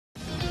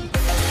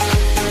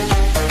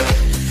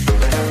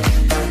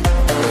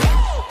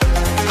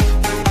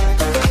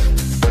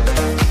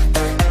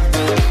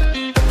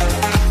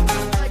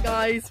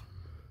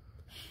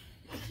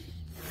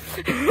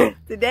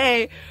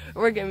today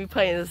we're gonna be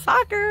playing the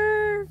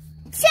soccer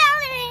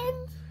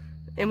challenge.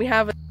 And we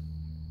have a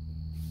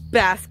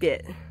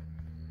basket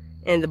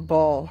and a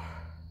ball.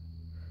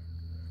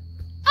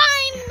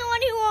 I'm the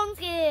one who owns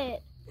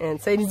it.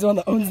 And Sadie's the one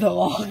that owns the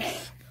log.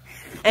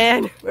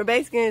 And we're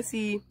basically gonna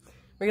see,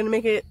 we're gonna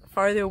make it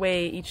farther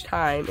away each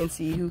time and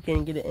see who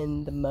can get it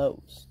in the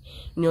most.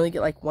 And you only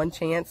get like one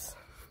chance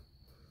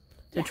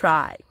to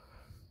try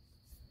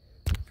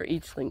for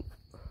each link.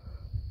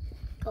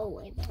 Go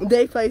away.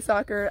 They play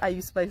soccer. I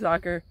used to play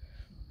soccer.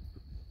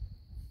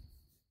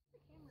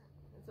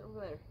 It's over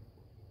there.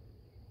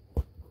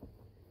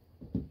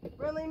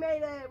 Brynlee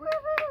made it!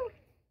 Woohoo!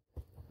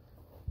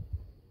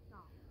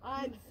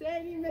 I'm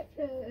Sadie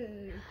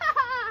Brynlee.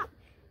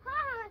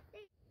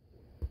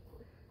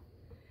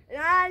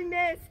 And I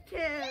missed two.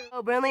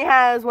 Oh, Brynlee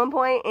has 1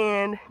 point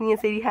and me and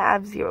Sadie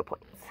have 0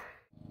 points.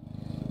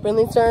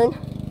 Brynlee's turn.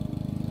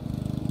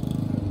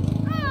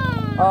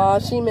 Oh,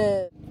 she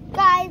missed.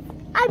 Guys,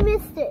 I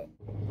missed it.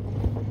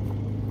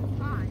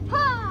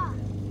 Ha!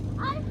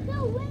 I'm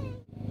still winning.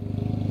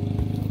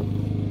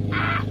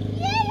 Ah,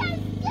 yay,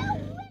 I'm still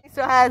winning. He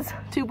still has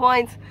 2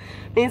 points.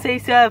 Me and Sadie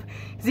still have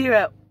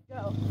 0.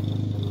 Go.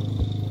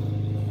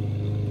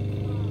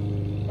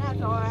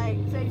 That's alright.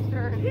 Sadie's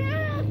turn.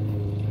 Yeah.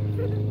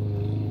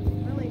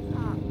 Brynlee,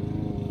 stop.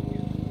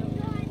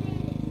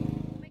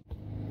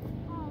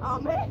 Oh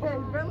man,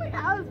 Brynlee,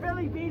 how is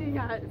Brynlee beating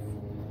us?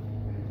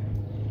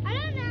 I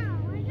don't know.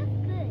 I'm just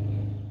good.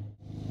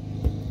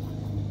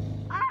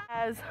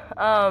 Has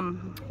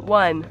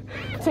 1,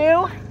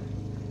 2.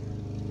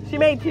 She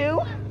made 2.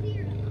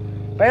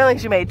 Apparently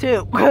she made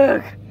 2.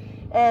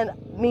 And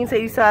me and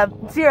Sadie still have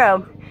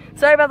 0.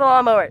 Sorry about the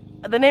lawnmower.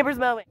 The neighbor's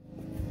mowing.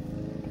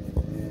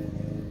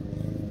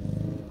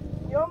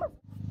 You almost.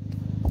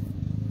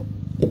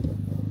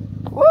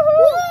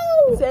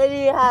 Woohoo!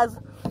 Sadie has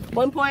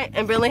 1 point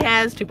and Brynlee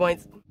has 2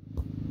 points.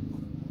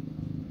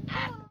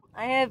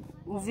 I have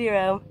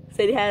 0.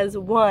 Sadie has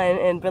 1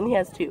 and Brynlee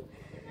has 2.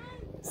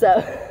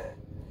 So,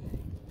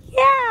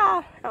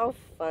 yeah, how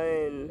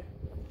fun.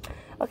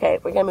 Okay,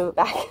 we're gonna move it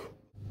back.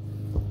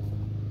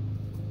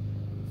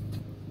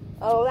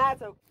 Oh,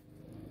 that's okay.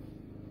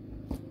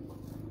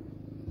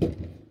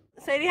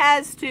 Sadie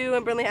has 2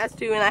 and Brynlee has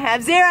 2 and I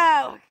have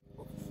 0.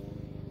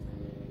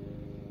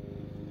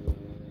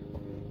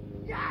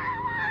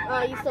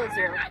 Oh, you still have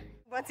 0.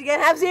 Once again,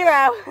 have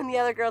 0 and the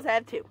other girls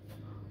have 2.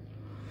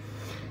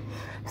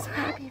 I'm so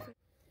happy for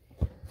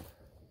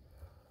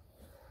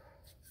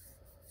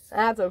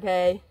That's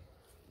okay.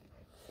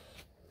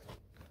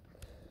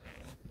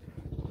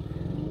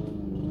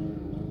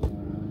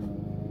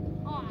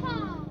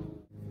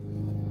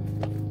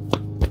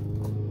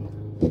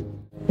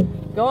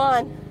 Go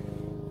on.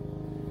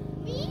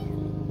 Me?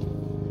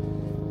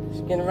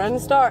 She's gonna run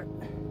and start.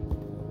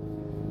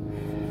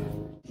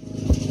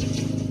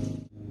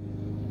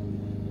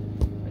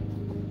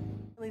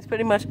 He's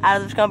pretty much out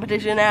of this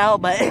competition now,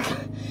 but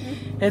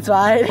it's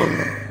fine.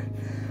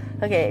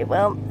 Okay,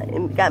 well,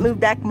 it got moved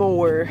back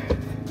more,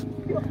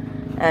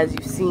 as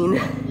you've seen.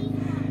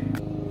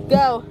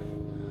 Go.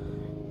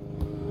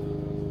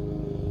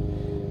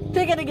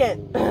 Kick it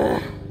again.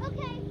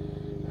 Okay.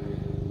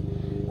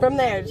 From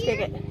there, just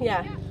kick it.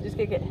 Yeah, just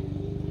kick it.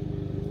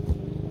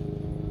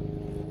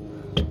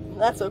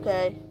 That's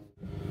okay.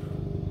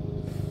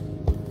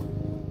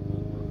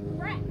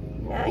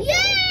 Yeah.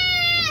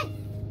 Yes!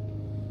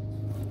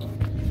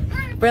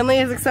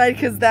 Brynlee is excited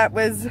because that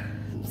was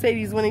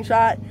Sadie's winning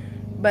shot,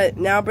 but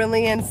now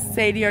Brynlee and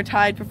Sadie are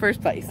tied for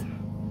first place.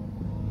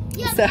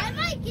 Yes, So, I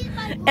might get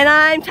my and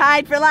I'm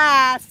tied for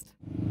last.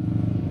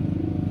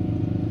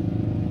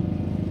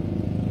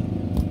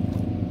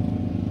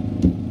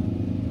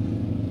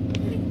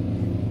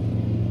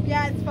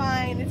 Yeah, it's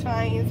fine, it's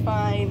fine, it's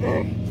fine.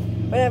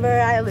 Whenever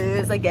I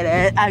lose, I get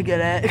it, I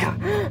get it.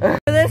 For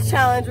this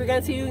challenge, we're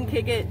gonna see who can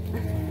kick it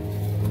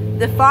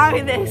the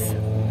farthest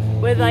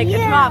with like a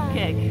drop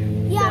kick.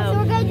 Yeah, so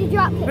we're gonna do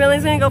drop kick.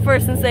 Brynlee's gonna go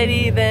first and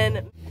Sadie then.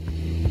 It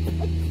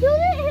still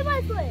didn't hit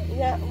my foot.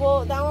 Yeah,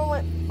 well, that one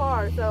went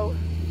far, so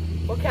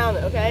we'll count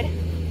it, okay?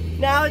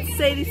 Now it's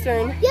Sadie's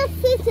turn. Yes,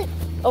 it's.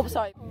 Oh,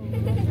 sorry.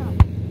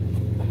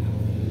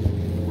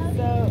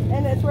 So,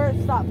 and it's where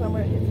it stops, not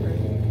where it hits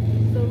first.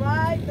 So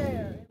right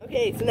there.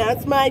 Okay, so now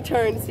it's my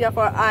turn to see how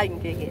far I can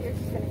kick it. You're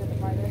just gonna go the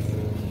farthest.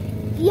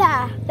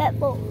 Yeah, bet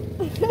both.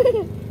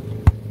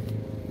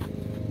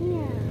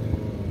 Yeah.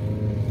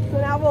 So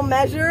now we'll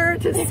measure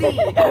to see.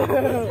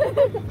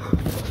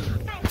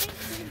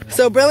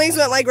 So Brynlee's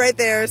went like right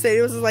there. Sadie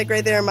was like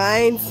right there.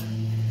 Mine's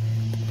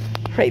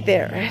right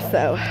there.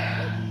 So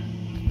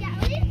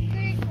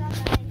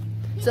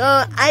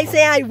I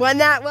say I won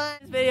that one.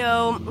 This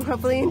video,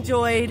 hopefully you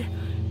enjoyed.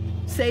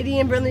 Sadie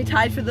and Brynlee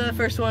tied for the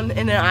first one,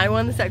 and then I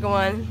won the second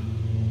one.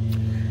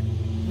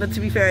 But to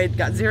be fair, I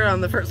got 0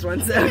 on the first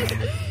one, so.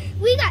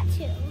 We got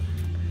 2.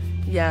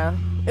 Yeah,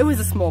 it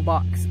was a small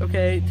box,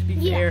 okay? To be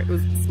fair, it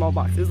was a small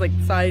box. It was like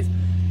the size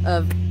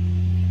of,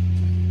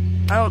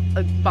 a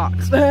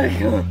box.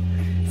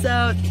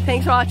 So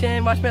thanks for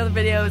watching. Watch my other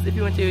videos if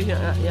you want to.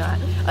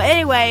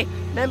 Anyway,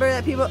 remember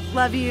that people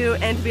love you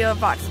and to be a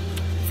fox.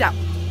 Peace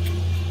out.